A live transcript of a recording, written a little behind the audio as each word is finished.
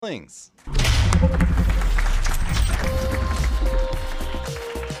Feelings.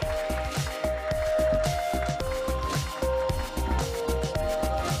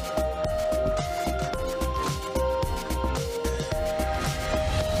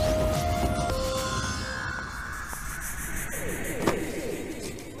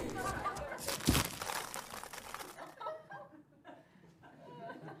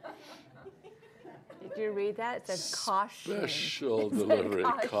 Did you read that? It says caution. Special It said delivery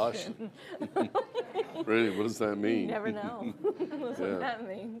caution. Really, what does that mean? You never know. That's Yeah. what that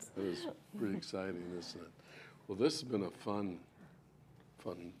means. That is pretty exciting, isn't it? Well, this has been a fun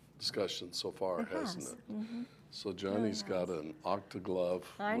discussion so far, hasn't has. it? So Johnny's got an octaglove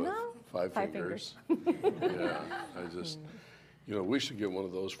I with know. 5 5 fingers. Yeah, I just, we should get one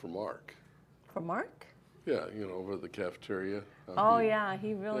of those for Mark. For Mark? Yeah, over at the cafeteria. Oh, yeah,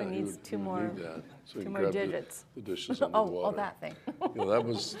 he really he needs would- two he would more. need that, so he two can more grab digits. The dishes under the water. Oh, that thing.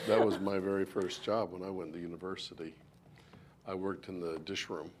 That was my very first job when I went to university. I worked in the dish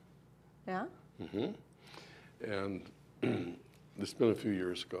room. Yeah? And it's been a few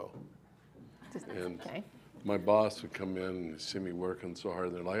years ago. And Okay. my boss would come in and see me working so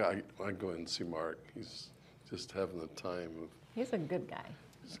hard. They're like, I'd go in and see Mark. He's just having the time. He's a good guy.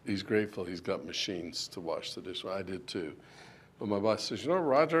 He's grateful he's got machines to wash the dish. I did too. But my boss says,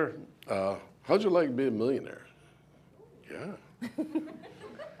 Roger, how'd you like to be a millionaire? Yeah.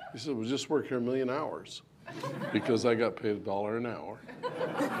 He said, well, just work here 1,000,000 hours because I got paid $1 an hour.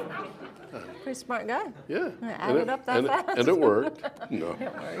 Pretty smart guy. Yeah. Add it up that fast. And it worked. No.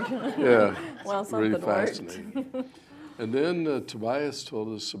 It worked. Yeah. Well, It's really something worked. fascinating. And then Tobias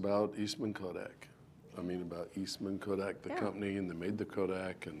told us about Eastman Kodak. About Eastman Kodak, the company, and they made the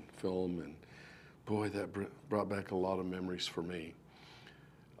Kodak and film, and boy, that brought back a lot of memories for me.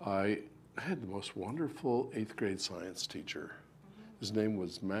 I had the most wonderful 8th grade science teacher. His name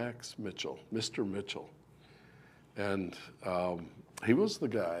was Max Mitchell, Mr. Mitchell. And he was the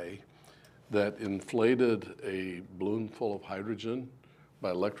guy that inflated a balloon full of hydrogen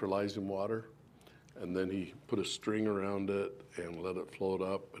by electrolyzing water. And then he put a string around it and let it float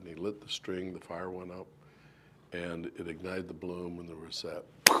up, and he lit the string, the fire went up, and it ignited the balloon when there was that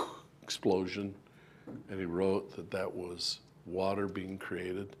explosion. And he wrote that that was water being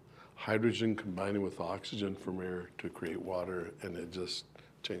created, hydrogen combining with oxygen from air to create water, and it just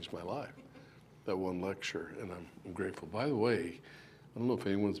changed my life, that one lecture, and I'm grateful. By the way, I don't know if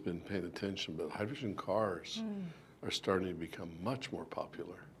anyone's been paying attention, but hydrogen cars are starting to become much more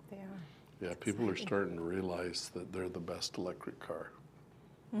popular. They are. Yeah, people are starting to realize that they're the best electric car.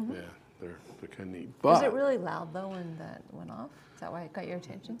 Yeah, they're kind of neat. Was But it really loud, though, when that went off? Is that why it got your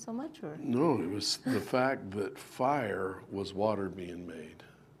attention so much? Or? no, it was the fact that fire was water being made.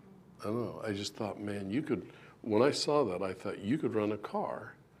 I don't know. I just thought, man, you could. When I saw that, I thought you could run a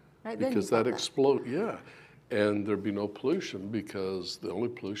car Right then you because thought that explode. Yeah, and there'd be no pollution because the only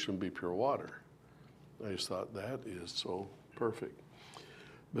pollution would be pure water. I just thought that is so perfect.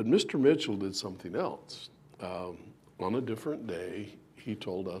 But Mr. Mitchell did something else. On a different day, he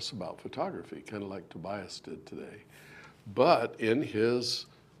told us about photography, kind of like Tobias did today. But in his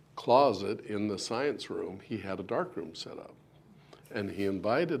closet in the science room, he had a darkroom set up. And he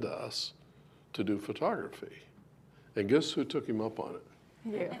invited us to do photography. And guess who took him up on it?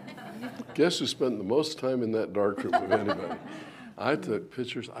 You. Guess who spent the most time in that darkroom of anybody? I took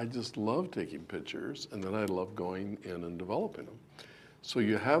pictures. I just love taking pictures, and then I love going in and developing them. So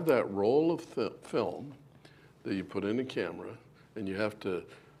you have that roll of film that you put in a camera, and you have to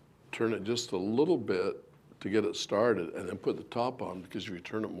turn it just a little bit to get it started, and then put the top on, because if you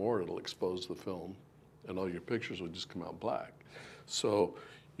turn it more, it'll expose the film, and all your pictures will just come out black. So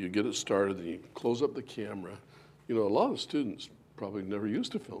you get it started, and you close up the camera. A lot of students probably never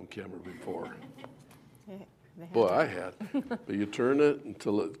used a film camera before. Boy, I had. But you turn it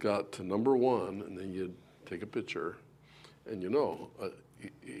until it got to number 1, and then you'd take a picture. And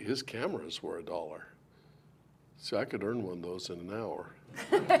his cameras were $1. See, I could earn one of those in an hour.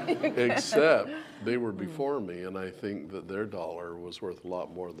 Except they were before me, and I think that their dollar was worth a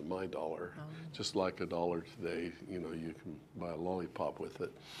lot more than my dollar. Just like $1 today, you can buy a lollipop with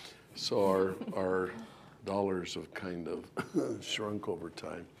it. So our dollars have kind of shrunk over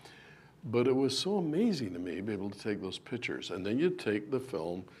time. But it was so amazing to me to be able to take those pictures. And then you'd take the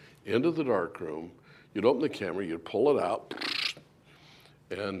film into the darkroom, you'd open the camera, you'd pull it out,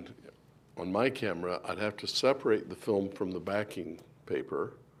 and on my camera, I'd have to separate the film from the backing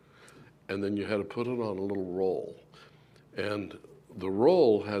paper, and then you had to put it on a little roll. And the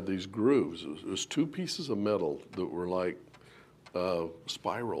roll had these grooves. It was 2 pieces of metal that were like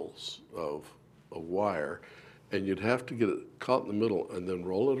spirals of wire, and you'd have to get it caught in the middle and then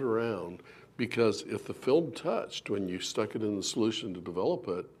roll it around, because if the film touched when you stuck it in the solution to develop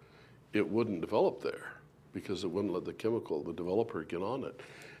it, it wouldn't develop there because it wouldn't let the chemical, the developer, get on it.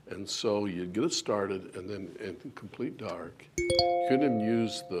 And so you'd get it started, and then in complete dark, you couldn't even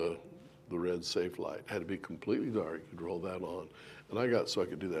use the red safe light. It had to be completely dark. You'd roll that on. And I got so I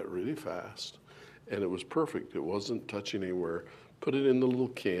could do that really fast. And it was perfect. It wasn't touching anywhere. Put it in the little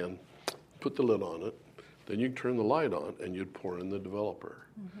can, put the lid on it, then you'd turn the light on and you'd pour in the developer.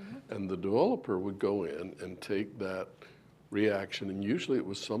 And the developer would go in and take that reaction, and usually it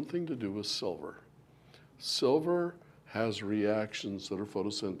was something to do with silver. Silver has reactions that are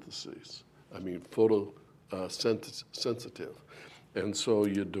photosynthesis. I mean, sensitive. And so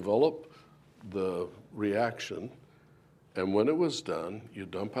you develop the reaction, and when it was done, you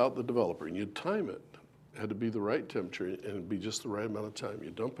dump out the developer and you'd time it. It had to be the right temperature and it'd be just the right amount of time.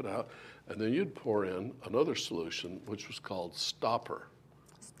 You dump it out, and then you'd pour in another solution, which was called stopper.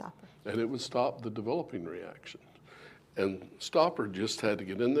 Stopper. And it would stop the developing reaction. And stopper just had to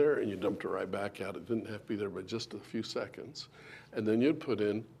get in there and you dumped it right back out. It didn't have to be there but just a few seconds. And then you'd put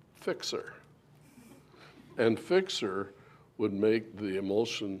in fixer. And fixer would make the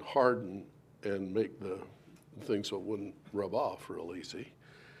emulsion harden and make the thing so it wouldn't rub off real easy.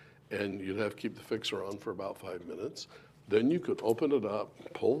 And you'd have to keep the fixer on for about 5 minutes. Then you could open it up,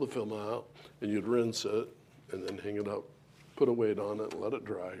 pull the film out, and you'd rinse it, and then hang it up, put a weight on it, and let it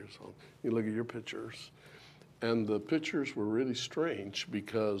dry or something. You look at your pictures. And the pictures were really strange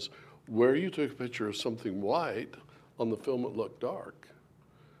because where you took a picture of something white, on the film it looked dark.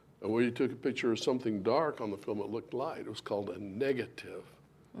 And where you took a picture of something dark, on the film it looked light. It was called a negative.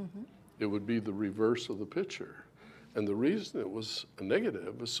 It would be the reverse of the picture. And the reason it was a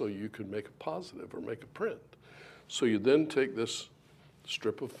negative is so you could make a positive or make a print. So you then take this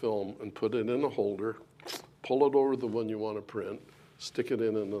strip of film and put it in a holder, pull it over the one you want to print, stick it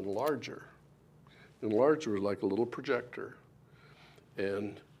in an enlarger. Enlarger is like a little projector,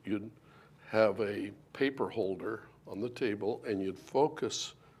 and you'd have a paper holder on the table, and you'd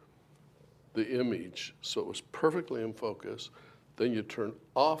focus the image so it was perfectly in focus. Then you turn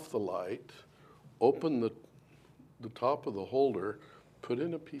off the light, open the top of the holder, put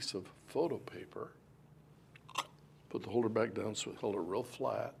in a piece of photo paper, put the holder back down so it held it real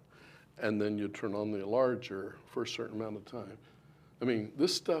flat, and then you turn on the enlarger for a certain amount of time. I mean,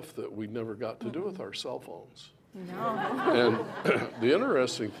 this stuff that we never got to do with our cell phones. No. And the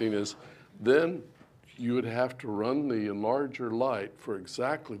interesting thing is, then you would have to run the enlarger light for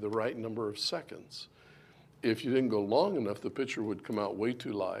exactly the right number of seconds. If you didn't go long enough, the picture would come out way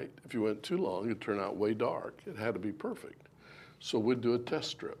too light. If you went too long, it'd turn out way dark. It had to be perfect. So we'd do a test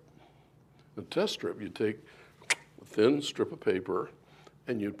strip. The test strip, you'd take a thin strip of paper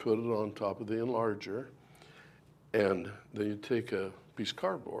and you'd put it on top of the enlarger, and then you'd take a piece of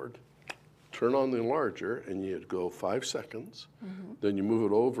cardboard, turn on the enlarger, and you'd go 5 seconds. Then you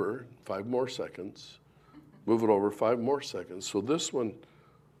move it over 5 more seconds, move it over 5 more seconds. So this one,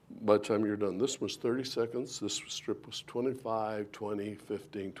 by the time you're done, this was 30 seconds, this strip was 25, 20,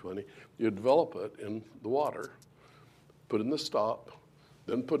 15, 20. You develop it in the water, put in the stop,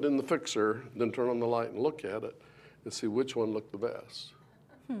 then put in the fixer, then turn on the light and look at it and see which one looked the best.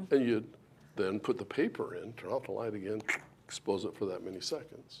 And you'd then put the paper in, turn off the light again, expose it for that many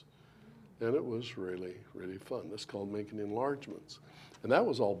seconds. And it was really, really fun. It's called making enlargements. And that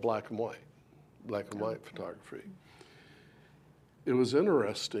was all black and white photography. It was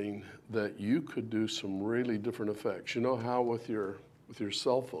interesting that you could do some really different effects. You know how with your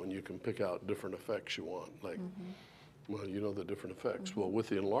cell phone you can pick out different effects you want, like, well, you know the different effects. Well, with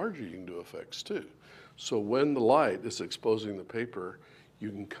the enlarger you can do effects too. So when the light is exposing the paper, you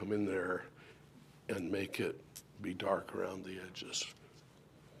can come in there and make it be dark around the edges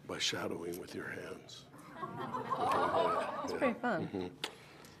by shadowing with your hands. It's pretty fun.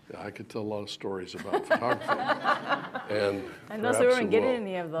 Yeah, I could tell a lot of stories about photography. And I know, so we weren't getting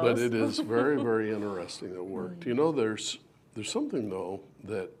any of those. But it is very, very interesting. It worked. You know, there's something, though,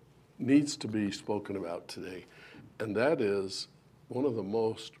 that needs to be spoken about today, and that is one of the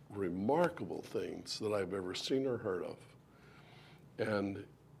most remarkable things that I've ever seen or heard of. And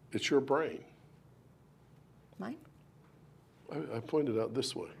it's your brain. Mine? I pointed out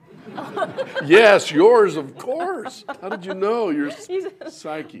this way. Yes, yours, of course. How did you know? You're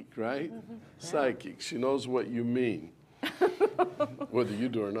psychic, right? Psychic. She knows what you mean, whether you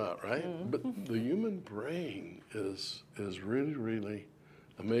do or not, right? But the human brain is really, really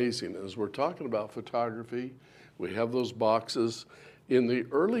amazing. As we're talking about photography, we have those boxes. In the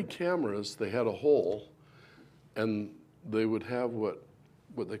early cameras, they had a hole, and they would have what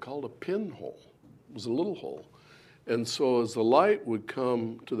they called a pinhole. It was a little hole. And so as the light would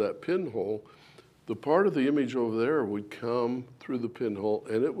come to that pinhole, the part of the image over there would come through the pinhole,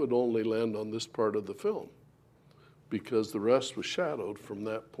 and it would only land on this part of the film because the rest was shadowed from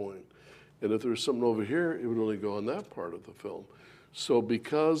that point. And if there was something over here, it would only go on that part of the film. So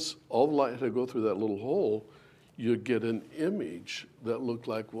because all the light had to go through that little hole, you'd get an image that looked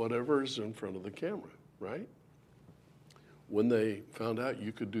like whatever's in front of the camera, right? When they found out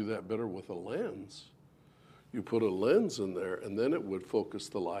you could do that better with a lens, you put a lens in there and then it would focus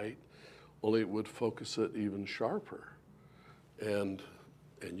the light, only it would focus it even sharper. And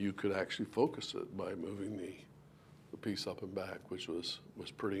you could actually focus it by moving the piece up and back, which was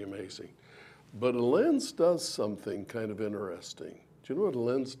pretty amazing. But a lens does something kind of interesting. Do you know what a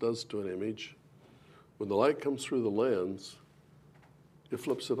lens does to an image? When the light comes through the lens, it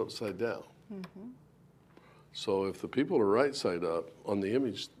flips it upside down. Mm-hmm. So if the people are right side up, on the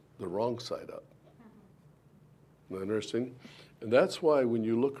image, they're wrong side up. Isn't that interesting? And that's why when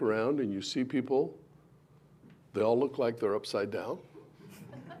you look around and you see people, they all look like they're upside down.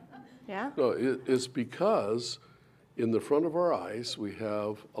 Yeah? No, it's because in the front of our eyes, we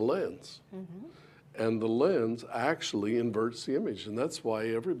have a lens. Mm-hmm. And the lens actually inverts the image. And that's why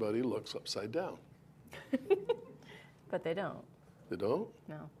everybody looks upside down. But they don't. They don't?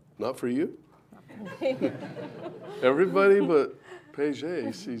 No. Not for you? Everybody but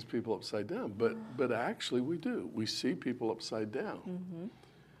Paige sees people upside down. But actually we do. We see people upside down. Mm-hmm.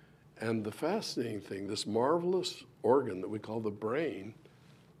 And the fascinating thing, this marvelous organ that we call the brain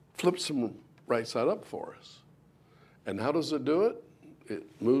flips them right side up for us. And how does it do it? It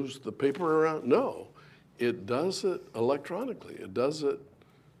moves the paper around? No, it does it electronically. It does it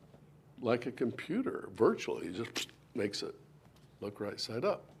like a computer, virtually. It just makes it look right side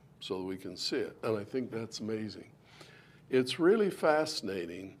up so that we can see it. And I think that's amazing. It's really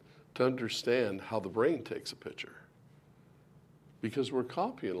fascinating to understand how the brain takes a picture, because we're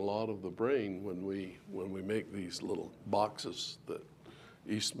copying a lot of the brain when we make these little boxes that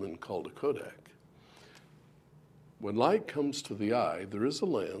Eastman called a Kodak. When light comes to the eye, there is a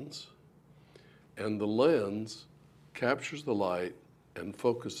lens, and the lens captures the light and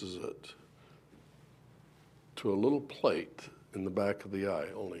focuses it to a little plate in the back of the eye.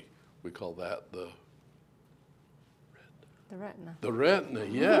 Only we call that the retina. The retina,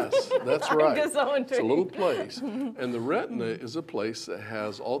 yes, that's right. It's so It's a little place. And the retina is a place that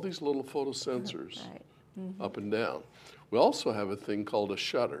has all these little photosensors Right. Mm-hmm. up and down. We also have a thing called a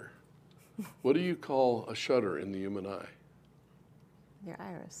shutter. What do you call a shutter in the human eye? Your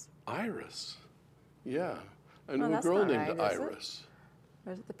iris. Iris. Yeah. And Oh, we're that's growing not into right, is it? iris.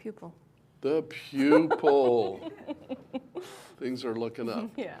 Or is it the pupil? The pupil. Things are looking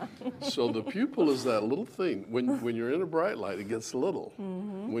up. Yeah. So the pupil is that little thing. When you're in a bright light, it gets little.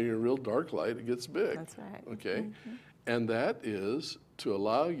 Mm-hmm. When you're in real dark light, it gets big. That's right. Okay? Mm-hmm. And that is to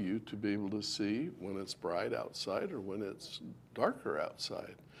allow you to be able to see when it's bright outside or when it's darker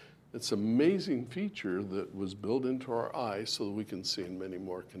outside. It's an amazing feature that was built into our eyes so that we can see in many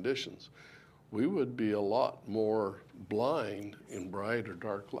more conditions. We would be a lot more blind in bright or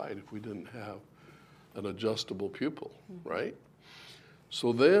dark light if we didn't have an adjustable pupil, right?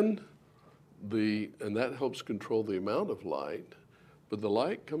 So then and that helps control the amount of light, but the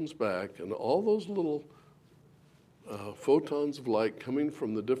light comes back and all those little photons of light coming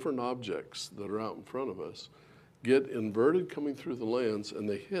from the different objects that are out in front of us get inverted coming through the lens, and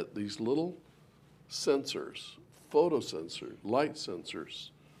they hit these little sensors, photosensors, light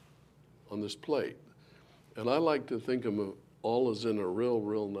sensors on this plate. And I like to think of them all as in a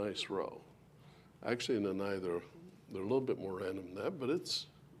real nice row. Actually, in an eye, they're a little bit more random than that, but it's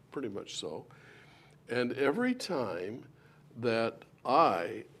pretty much so. And every time that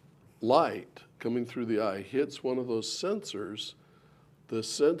light coming through the eye hits one of those sensors, the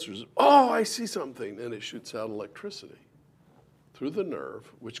sensors, oh, I see something, and it shoots out electricity through the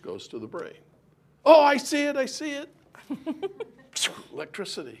nerve, which goes to the brain. Oh, I see it.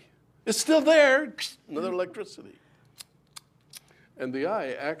 Electricity. It's still there, another electricity. And the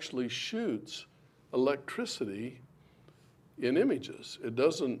eye actually shoots electricity in images. It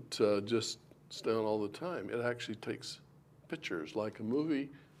doesn't just stay on all the time. It actually takes pictures. Like a movie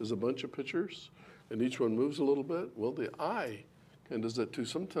is a bunch of pictures, and each one moves a little bit. Well, the eye kind of does that too.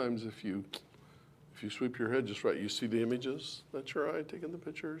 Sometimes if you sweep your head just right, you see the images. That's your eye taking the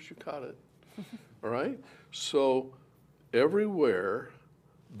pictures. You caught it. All right? So everywhere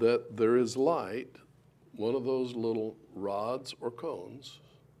that there is light, one of those little rods or cones,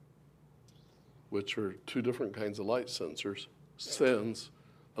 which are two different kinds of light sensors, sends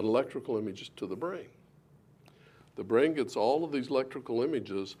an electrical image to the brain. The brain gets all of these electrical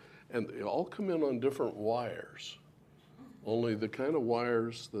images, and they all come in on different wires. only the kind of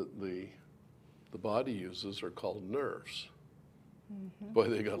wires that the body uses are called nerves. Boy,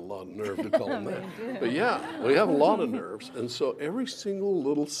 they got a lot of nerve to call them that. But yeah, we have a lot of nerves. And so every single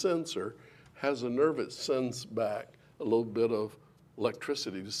little sensor has a nerve it sends back a little bit of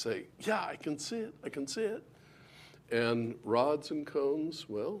electricity to say, yeah, I can see it, I can see it. And rods and cones,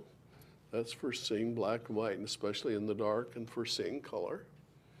 well, that's for seeing black and white, and especially in the dark, and for seeing color.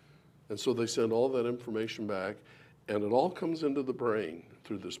 And so they send all that information back, and it all comes into the brain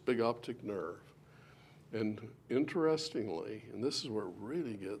through this big optic nerve. And interestingly, and this is where it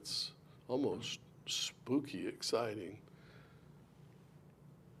really gets almost spooky exciting,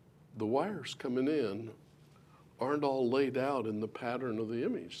 the wires coming in aren't all laid out in the pattern of the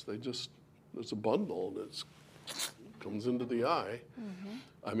image. There's a bundle that comes into the eye,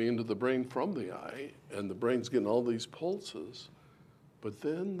 into the brain from the eye, and the brain's getting all these pulses, but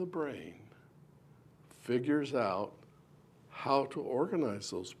then the brain figures out how to organize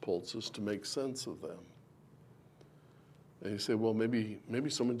those pulses to make sense of them. And you say, well, maybe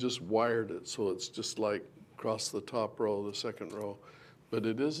someone just wired it so it's just like across the top row, the second row. But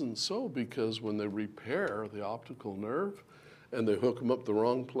it isn't so, because when they repair the optical nerve and they hook them up the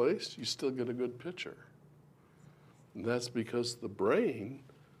wrong place, you still get a good picture. And that's because the brain,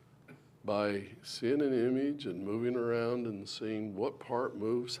 by seeing an image and moving around and seeing what part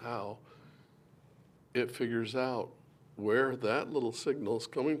moves how, it figures out where that little signal is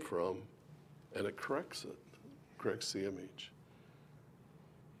coming from, and it corrects it. Corrects the image.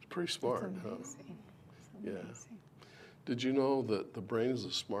 It's pretty smart, huh? Yeah. Did you know that the brain is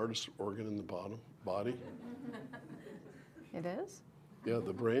the smartest organ in the body? It is? Yeah,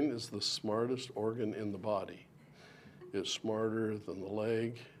 the brain is the smartest organ in the body. It's smarter than the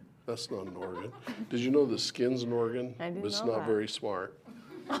leg. That's not an organ. Did you know the skin's an organ? I didn't but it's know not that. very smart.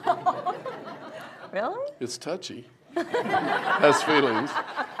 Really? It's touchy. Has feelings.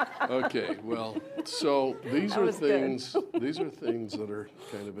 Okay, well, so these are things that are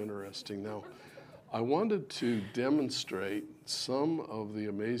kind of interesting. Now, I wanted to demonstrate some of the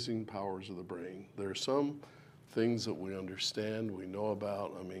amazing powers of the brain. There are some things that we understand, we know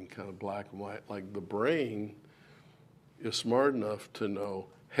about, kind of black and white. Like the brain is smart enough to know,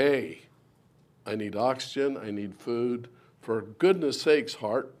 hey, I need oxygen, I need food. For goodness sakes,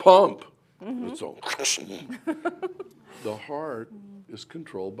 heart, pump. It's all the heart is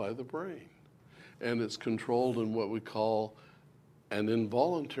controlled by the brain, and it's controlled in what we call an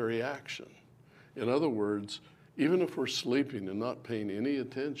involuntary action. In other words, even if we're sleeping and not paying any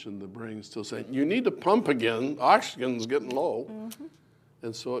attention, the brain is still saying, you need to pump again, oxygen's getting low.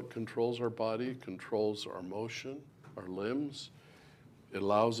 And so it controls our body, controls our motion, our limbs. It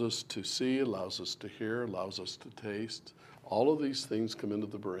allows us to see, allows us to hear, allows us to taste. All of these things come into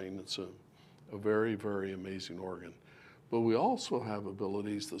the brain. It's a very, very amazing organ. But we also have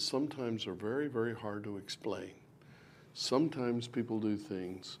abilities that sometimes are very, very hard to explain. Sometimes people do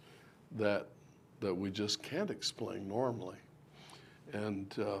things that we just can't explain normally.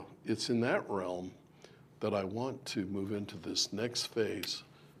 And it's in that realm that I want to move into this next phase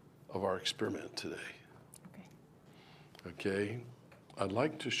of our experiment today. Okay? I'd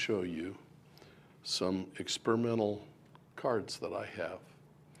like to show you some experimental cards that I have.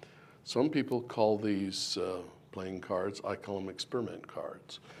 Some people call these playing cards. I call them experiment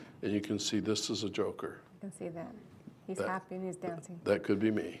cards. And you can see this is a joker. I can see that. He's happy and he's dancing. That could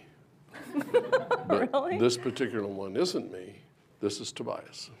be me. But Really? this particular one isn't me. This is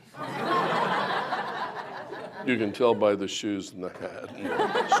Tobias. You can tell by the shoes and the hat and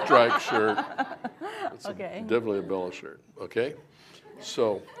the striped shirt. It's definitely a Bella shirt, okay?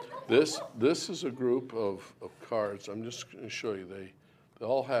 So this is a group of cards. I'm just going to show you. They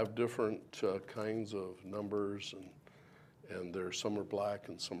all have different kinds of numbers, and some are black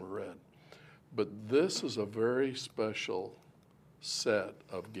and some are red. But this is a very special set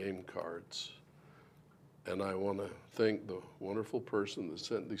of game cards. And I want to thank the wonderful person that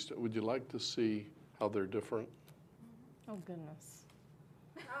sent these. Would you like to see how they're different? Oh, goodness.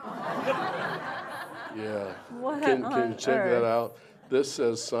 Yeah. What Can on you check earth? that out? This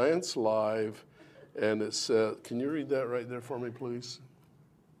says Science Live, and it says, can you read that right there for me, please?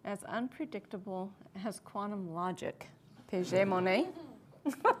 As unpredictable as quantum logic. Piaget Monet.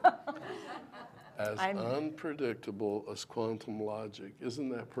 As unpredictable as quantum logic. Isn't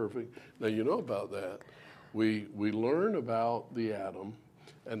that perfect? Now, you know about that. We learn about the atom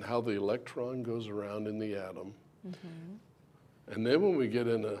and how the electron goes around in the atom. And then when we get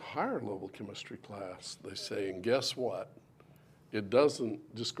in a higher level chemistry class, they say, and guess what? It doesn't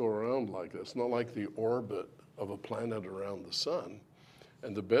just go around like that. It's not like the orbit of a planet around the sun.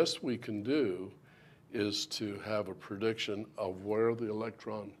 And the best we can do is to have a prediction of where the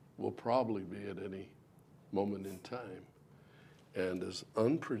electron will probably be at any moment in time, and as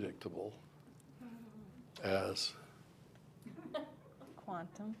unpredictable as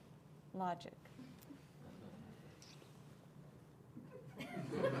Quantum logic.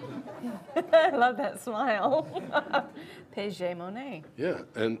 I love that smile. Piaget Monet. yeah.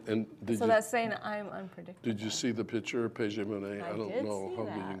 And did So you that's saying I'm unpredictable. did you see the picture of Piaget Monet? I don't did know see how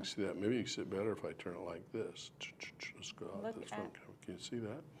good you that. can see that. Maybe you can see it better if I turn it like this. Let's go out Look this at- front camera. Can you see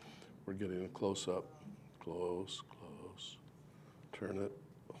that? We're getting a close up. Close, close. Turn it.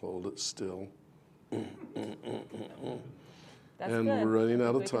 Hold it still. That's And good. we're running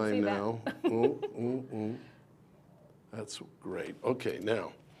out We of can see time that. now. That's great. Okay,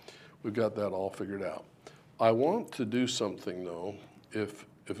 now we've got that all figured out. I want to do something though, if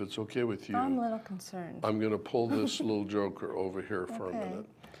it's okay with you. I'm a little concerned. I'm going to pull this little joker over here for a Okay. minute.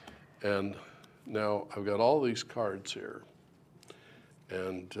 And now I've got all these cards here.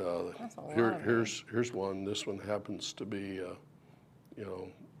 And That's a lot of here's one. This one happens to be, a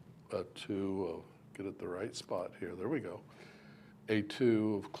two. Get it the right spot here. There we go. A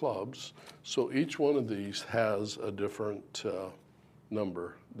two of clubs. So each one of these has a different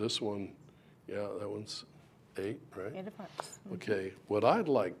number. This one, yeah, that one's 8, right? 8 of hearts. Okay, what I'd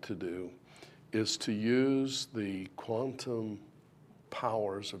like to do is to use the quantum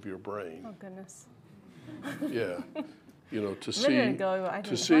powers of your brain. Oh, goodness. Yeah, to minute see ago, I to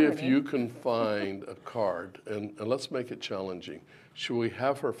didn't see have if any. you can find a card, and let's make it challenging. Should we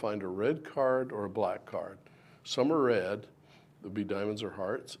have her find a red card or a black card? Some are red, there'll be diamonds or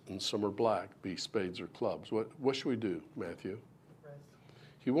hearts, and some are black, be spades or clubs. What should we do, Matthew? Red.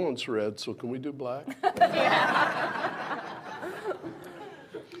 He wants red, so can we do black?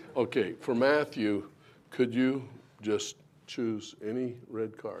 Okay, for Matthew, could you just choose any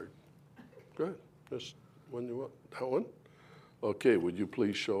red card? Good, just one you want. That one? Okay, would you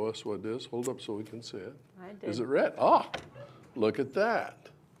please show us what it is? Hold up so we can see it. I did. Is it red? Ah, look at that.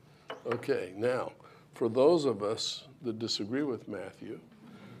 Okay, now, for those of us that disagree with Matthew,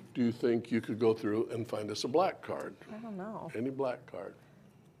 do you think you could go through and find us a black card? I don't know. Any black card?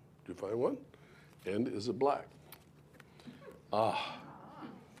 Did you find one? And is it black? Ah,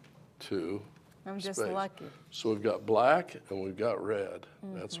 2. I'm just spades. lucky. So we've got black and we've got red.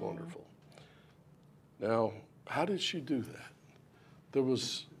 That's wonderful. Now, how did she do that? There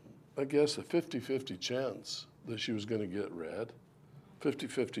was, I guess, a 50-50 chance that she was going to get red,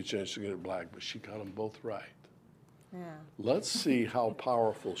 50-50 chance to get it black, but she got them both right. Yeah. Let's see how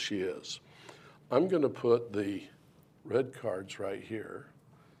powerful she is. I'm going to put the red cards right here,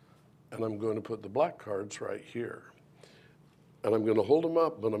 and I'm going to put the black cards right here. And I'm going to hold them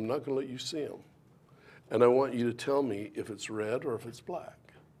up, but I'm not going to let you see them. And I want you to tell me if it's red or if it's black.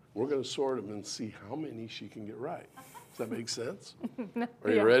 We're going to sort them and see how many she can get right. Does that make sense? Are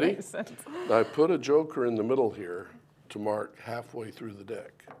you Yeah, ready? makes sense. Now, I put a joker in the middle here to mark halfway through the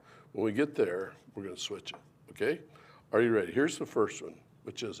deck. When we get there, we're going to switch it, okay? Are you ready? Here's the first one.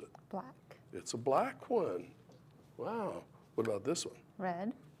 Which is it? Black. It's a black one. Wow. What about this one?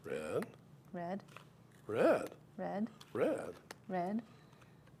 Red. Red, Red. red, Red. red. Red.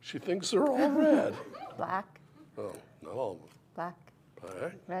 She thinks they're all red. Black. Oh, not all of them. Black.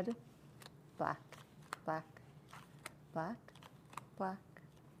 Black, Red. Black. Black. Black. Black.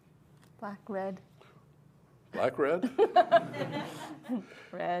 Black. Red. black, red.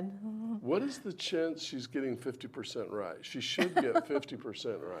 Red. What is the chance she's getting 50% right? She should get 50%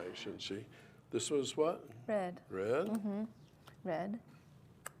 right, shouldn't she? This was what? Red. Red? Red.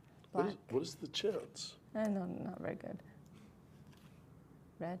 What Black. what is the chance? No, not very good.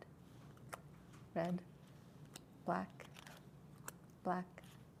 Red. Red. Black. Black.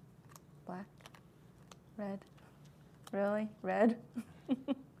 Black. Red. Really? Red?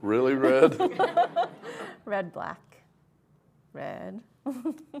 Really red? Red, black. Red.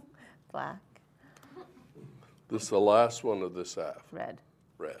 Black. This is the last one of this half. Red.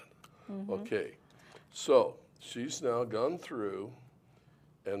 Red. Okay, so she's now gone through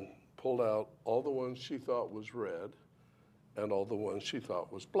and pulled out all the ones she thought was red and all the ones she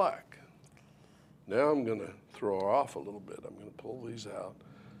thought was black. Now I'm going to throw her off a little bit. I'm going to pull these out.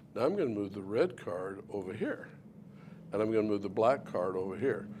 Now I'm going to move the red card over here, and I'm going to move the black card over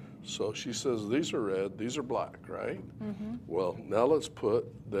here. So she says these are red, these are black, right? Well, now let's put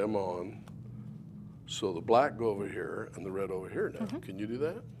them on. So the black go over here and the red over here now. Can you do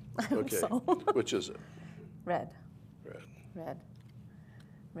that? Okay. so. Which is it? Red. Red. Red.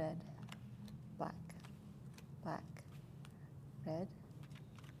 Red. Black. Black. Red.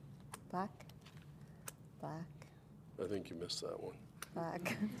 Black. Black. I think you missed that one.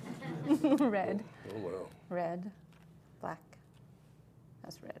 black, red, Oh, wow. red, black.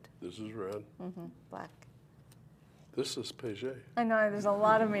 That's red. This is red. Black. This is Paget. I know there's a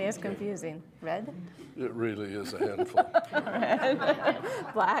lot of me. It's confusing. Red, It really is a handful.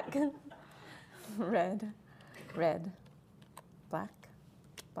 black, red, red, black,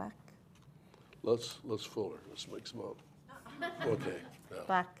 black, Let's fool her. Let's mix them up. Okay. Now,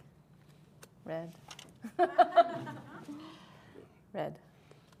 black, red, red,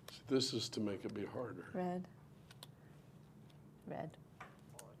 this is to make it be harder. red, red,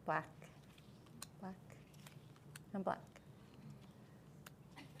 black, black, and black.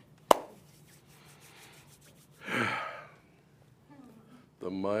 The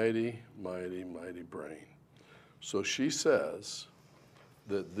mighty, mighty, mighty brain. So she says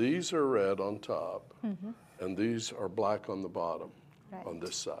that these are red on top and these are black on the bottom Right. on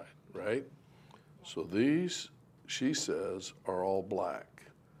this side, right? So these, she says, are all black.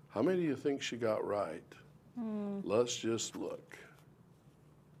 How many do you think she got right? Let's just look.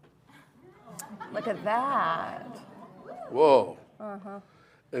 Look at that. Whoa.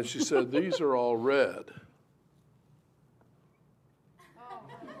 And she said, these are all red.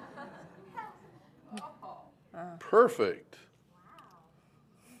 Perfect.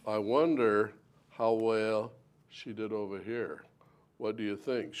 I wonder how well she did over here. What do you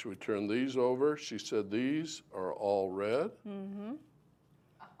think? Should we turn these over? She said these are all red.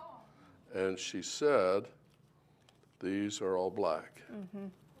 And she said these are all black.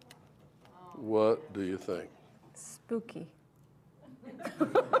 What do you think? Spooky.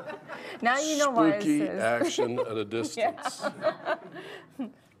 Now you know why it Spooky says. action at a distance.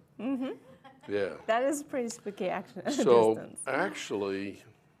 Yeah. That is pretty spooky action at a So distance. actually,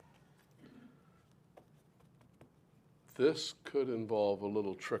 this could involve a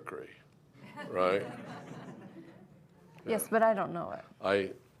little trickery, right? Yes, but I don't know it.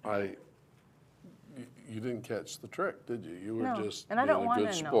 You didn't catch the trick, did you? You were No, just and I being don't a wanna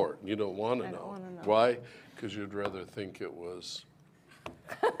good know. sport. You don't want to I don't know. wanna know. Why? Because you'd rather think it was.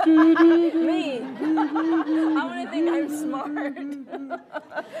 Me. I want to think I'm smart.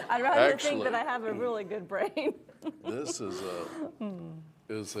 I'd rather think that Actually- I have a really good brain. This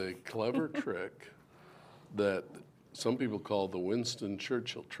is a clever trick that some people call the Winston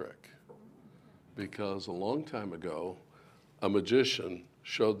Churchill trick, because a long time ago, a magician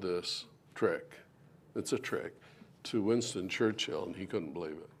showed this trick. It's a trick to Winston Churchill, and he couldn't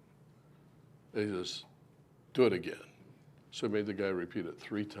believe it. They just do it again. So he made the guy repeat it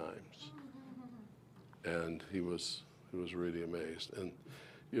 3 times, and he was really amazed. And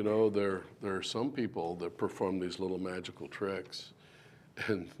you know, there are some people that perform these little magical tricks,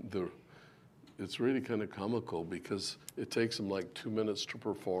 and it's really kind of comical because it takes them like 2 minutes to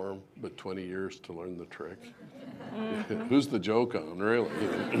perform, but 20 years to learn the trick. Who's the joke on,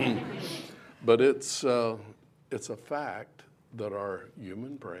 really? But it's a fact that our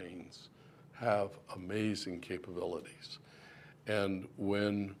human brains have amazing capabilities. And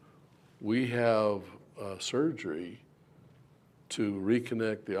when we have surgery to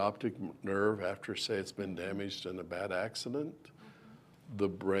reconnect the optic nerve after, say, it's been damaged in a bad accident, the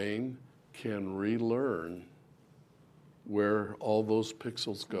brain can relearn where all those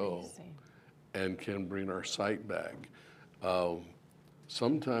pixels go Amazing. and can bring our sight back.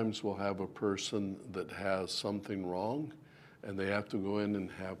 Sometimes we'll have a person that has something wrong and they have to go in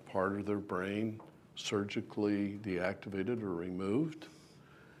and have part of their brain surgically deactivated or removed.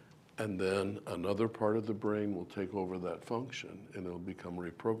 And then another part of the brain will take over that function and it'll become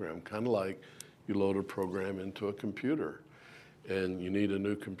reprogrammed. Kind of like you load a program into a computer and you need a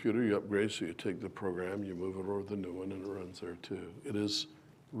new computer, you upgrade, so you take the program, you move it over to the new one and it runs there too. It is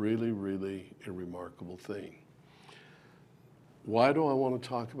really, really a remarkable thing. Why do I want to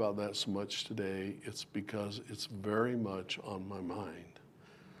talk about that so much today? It's because it's very much on my mind.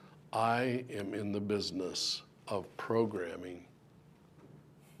 I am in the business of programming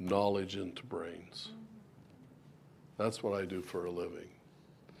knowledge into brains. That's what I do for a living.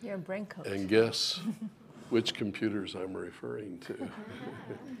 You're a brain coach. And guess which computers I'm referring to?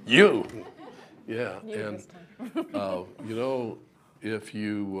 You! Yeah, You and this time. you know, if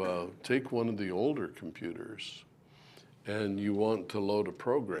you take one of the older computers and you want to load a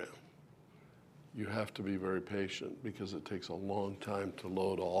program, you have to be very patient because it takes a long time to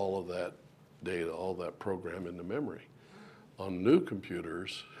load all of that data, all that program into memory. On new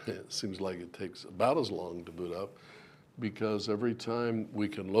computers, it seems like it takes about as long to boot up because every time we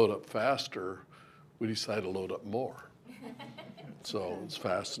can load up faster, we decide to load up more. So it's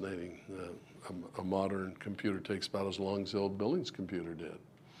fascinating. A modern computer takes about as long as the old Billings computer did.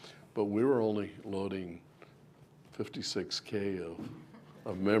 But we were only loading 56K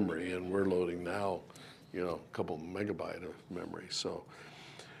of memory, and we're loading now, a couple megabyte of memory. So,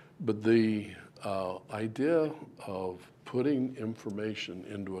 but the idea of putting information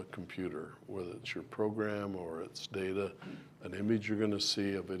into a computer, whether it's your program or it's data, an image you're going to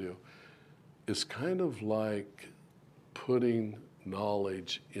see, a video, is kind of like putting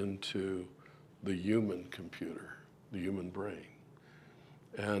knowledge into the human computer, the human brain.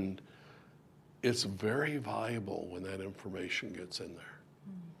 And it's very valuable when that information gets in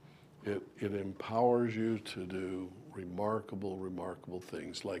there. It empowers you to do remarkable, remarkable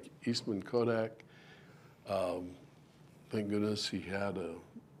things. Like Eastman Kodak, thank goodness he had a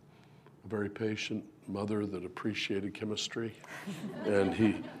very patient mother that appreciated chemistry.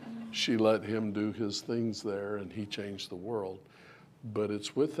 And she let him do his things there, and he changed the world. But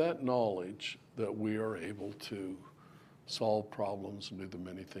it's with that knowledge that we are able to solve problems and do the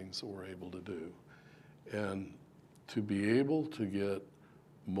many things that we're able to do. And to be able to get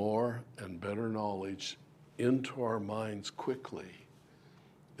more and better knowledge into our minds quickly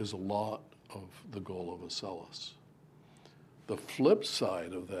is a lot of the goal of Acellus. The flip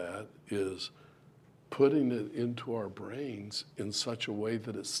side of that is putting it into our brains in such a way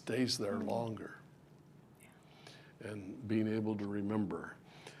that it stays there longer and being able to remember.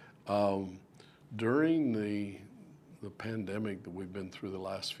 During the pandemic that we've been through the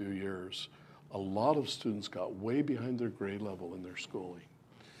last few years, a lot of students got way behind their grade level in their schooling.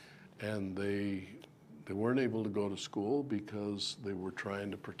 And they weren't able to go to school because they were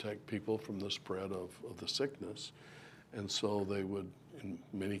trying to protect people from the spread of the sickness. And so they would, in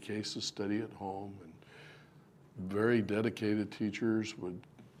many cases, study at home. And very dedicated teachers would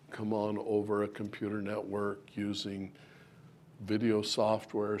come on over a computer network using video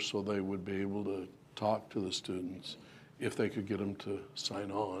software so they would be able to talk to the students if they could get them to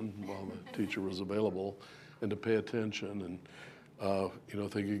sign on while the teacher was available and to pay attention. And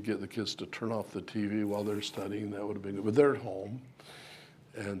if they could get the kids to turn off the TV while they're studying, that would have been good. But they're at home.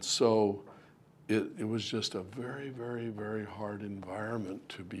 And so it was just a very, very, very hard environment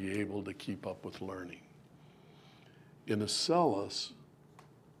to be able to keep up with learning. In Acellus,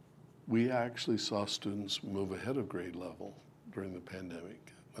 we actually saw students move ahead of grade level during the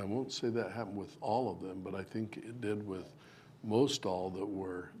pandemic. I won't say that happened with all of them, but I think it did with most all that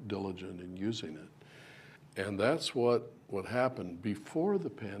were diligent in using it. And that's what happened. Before the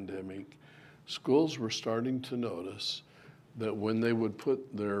pandemic, schools were starting to notice that when they would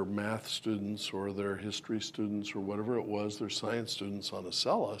put their math students or their history students or whatever it was, their science students on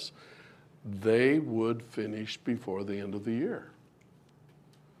Acellus, they would finish before the end of the year.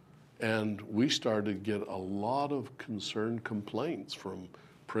 And we started to get a lot of concerned complaints from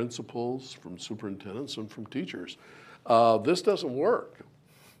principals, from superintendents, and from teachers. This doesn't work.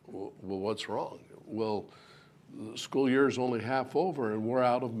 Well, what's wrong? Well, the school year is only half over and we're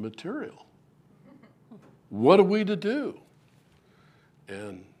out of material. What are we to do?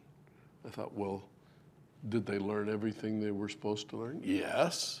 And I thought, well, did they learn everything they were supposed to learn?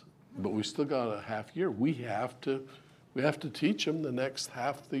 Yes, but we still got a half year. We have to teach them the next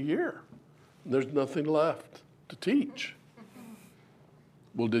half of the year. There's nothing left to teach.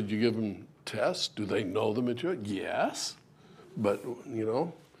 Well, did you give them tests? Do they know the material? Yes, but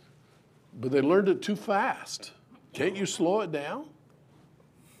but they learned it too fast. Can't you slow it down?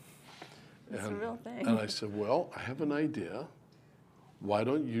 It's a real thing. And I said, well, I have an idea. Why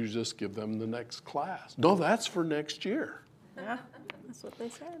don't you just give them the next class? No, that's for next year. Yeah, that's what they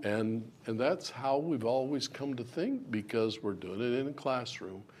said. And that's how we've always come to think, because we're doing it in a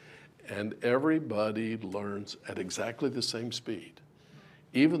classroom and everybody learns at exactly the same speed.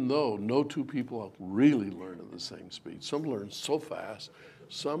 Even though no two people really learn at the same speed. Some learn so fast,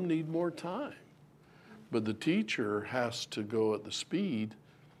 some need more time. But the teacher has to go at the speed,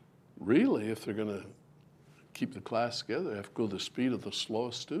 really, if they're going to keep the class together, they have to go the speed of the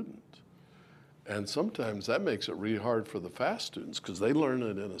slowest student. And sometimes that makes it really hard for the fast students because they learn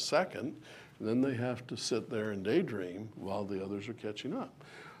it in a second, and then they have to sit there and daydream while the others are catching up.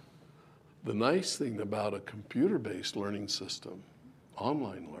 The nice thing about a computer-based learning system,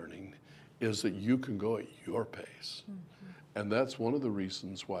 online learning, is that you can go at your pace. Mm-hmm. And that's one of the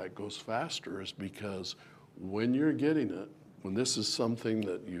reasons why it goes faster, is because when you're getting it, when this is something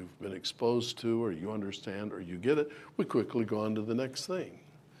that you've been exposed to or you understand or you get it, we quickly go on to the next thing.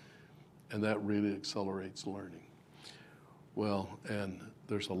 And that really accelerates learning. Well, and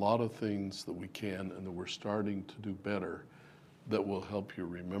there's a lot of things that we can and that we're starting to do better that will help you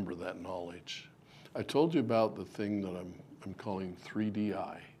remember that knowledge. I told you about the thing that I'm calling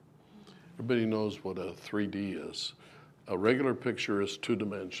 3DI. Everybody knows what a 3D is. A regular picture is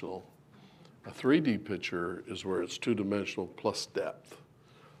two-dimensional. A 3D picture is where it's two-dimensional plus depth.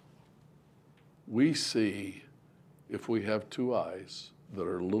 We see, if we have two eyes that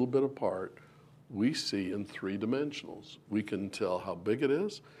are a little bit apart, we see in 3 dimensionals. We can tell how big it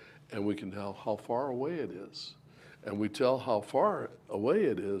is, and we can tell how far away it is. And we tell how far away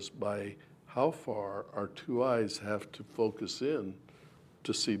it is by how far our two eyes have to focus in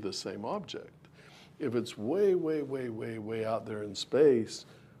to see the same object. If it's way, way, way, way, way out there in space,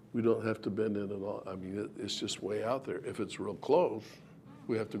 we don't have to bend in at all. I mean, it's just way out there. If it's real close,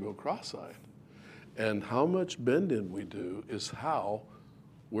 we have to go cross-eyed. And how much bend in we do is how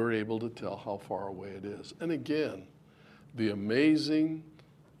we're able to tell how far away it is. And again, the amazing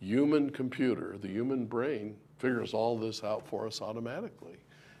human computer, the human brain, figures all this out for us automatically.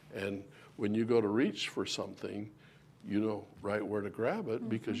 And when you go to reach for something, you know right where to grab it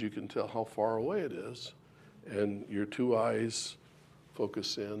because you can tell how far away it is. And your two eyes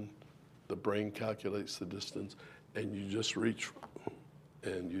focus in, the brain calculates the distance, and you just reach,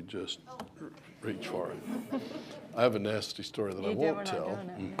 and you just reach for it. I have a nasty story that I won't tell.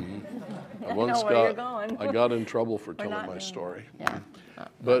 I once I got in trouble for telling my story.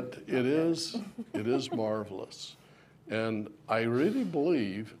 But it is marvelous. And I really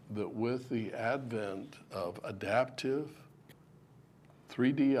believe that with the advent of adaptive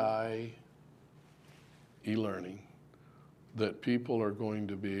 3DI e-learning, that people are going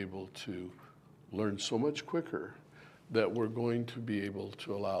to be able to learn so much quicker that we're going to be able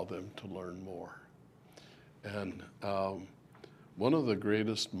to allow them to learn more. And one of the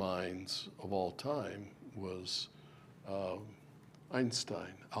greatest minds of all time was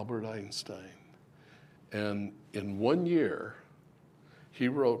Einstein, Albert Einstein. And in 1 year, he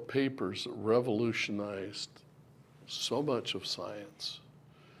wrote papers that revolutionized so much of science.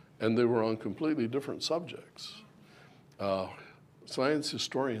 And they were on completely different subjects. Science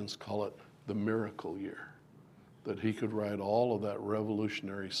historians call it the miracle year, that he could write all of that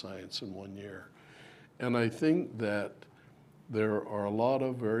revolutionary science in 1 year. And I think that there are a lot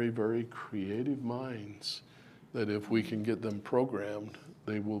of very, very creative minds that if we can get them programmed,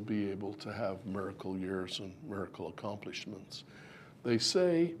 they will be able to have miracle years and miracle accomplishments. They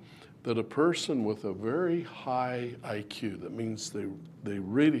say that a person with a very high IQ, that means they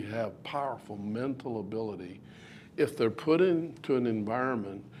really have powerful mental ability, if they're put into an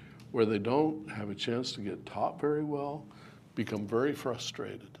environment where they don't have a chance to get taught very well, become very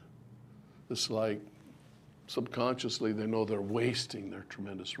frustrated. It's like subconsciously they know they're wasting their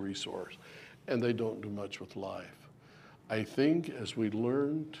tremendous resource and they don't do much with life. I think as we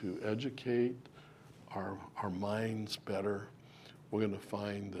learn to educate our minds better, we're going to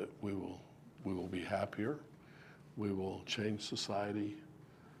find that we will be happier. We will change society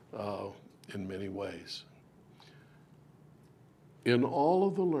in many ways. In all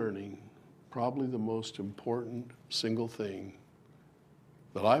of the learning, probably the most important single thing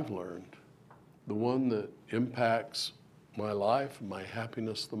that I've learned, the one that impacts my life and my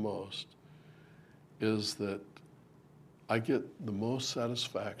happiness the most, is that I get the most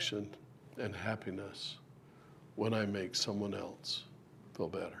satisfaction and happiness when I make someone else feel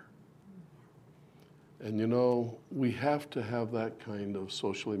better. And you know, we have to have that kind of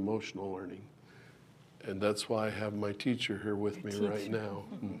social emotional learning. And that's why I have my teacher here with me right now.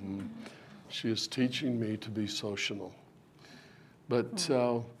 She is teaching me to be social. But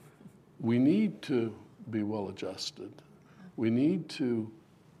we need to be well adjusted. We need to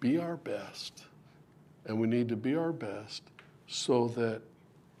be our best. And we need to be our best so that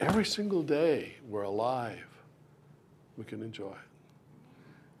every single day we're alive, we can enjoy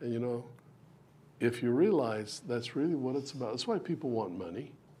it. And you know, if you realize that's really what it's about, that's why people want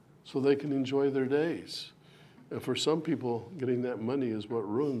money, so they can enjoy their days. And for some people, getting that money is what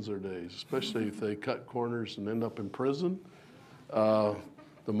ruins their days, especially if they cut corners and end up in prison.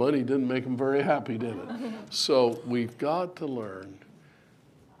 The money didn't make them very happy, did it? So we've got to learn.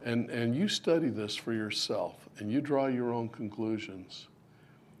 And you study this for yourself, and you draw your own conclusions.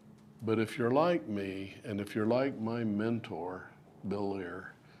 But if you're like me, and if you're like my mentor, Bill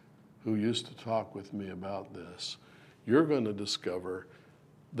Lear, who used to talk with me about this, you're going to discover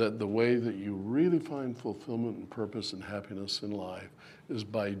that the way that you really find fulfillment and purpose and happiness in life is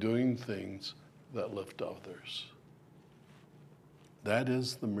by doing things that lift others. That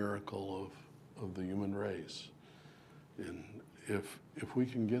is the miracle of the human race. And if we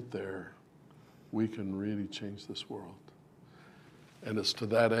can get there, we can really change this world. And it's to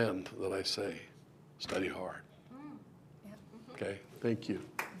that end that I say, study hard. Okay, thank you.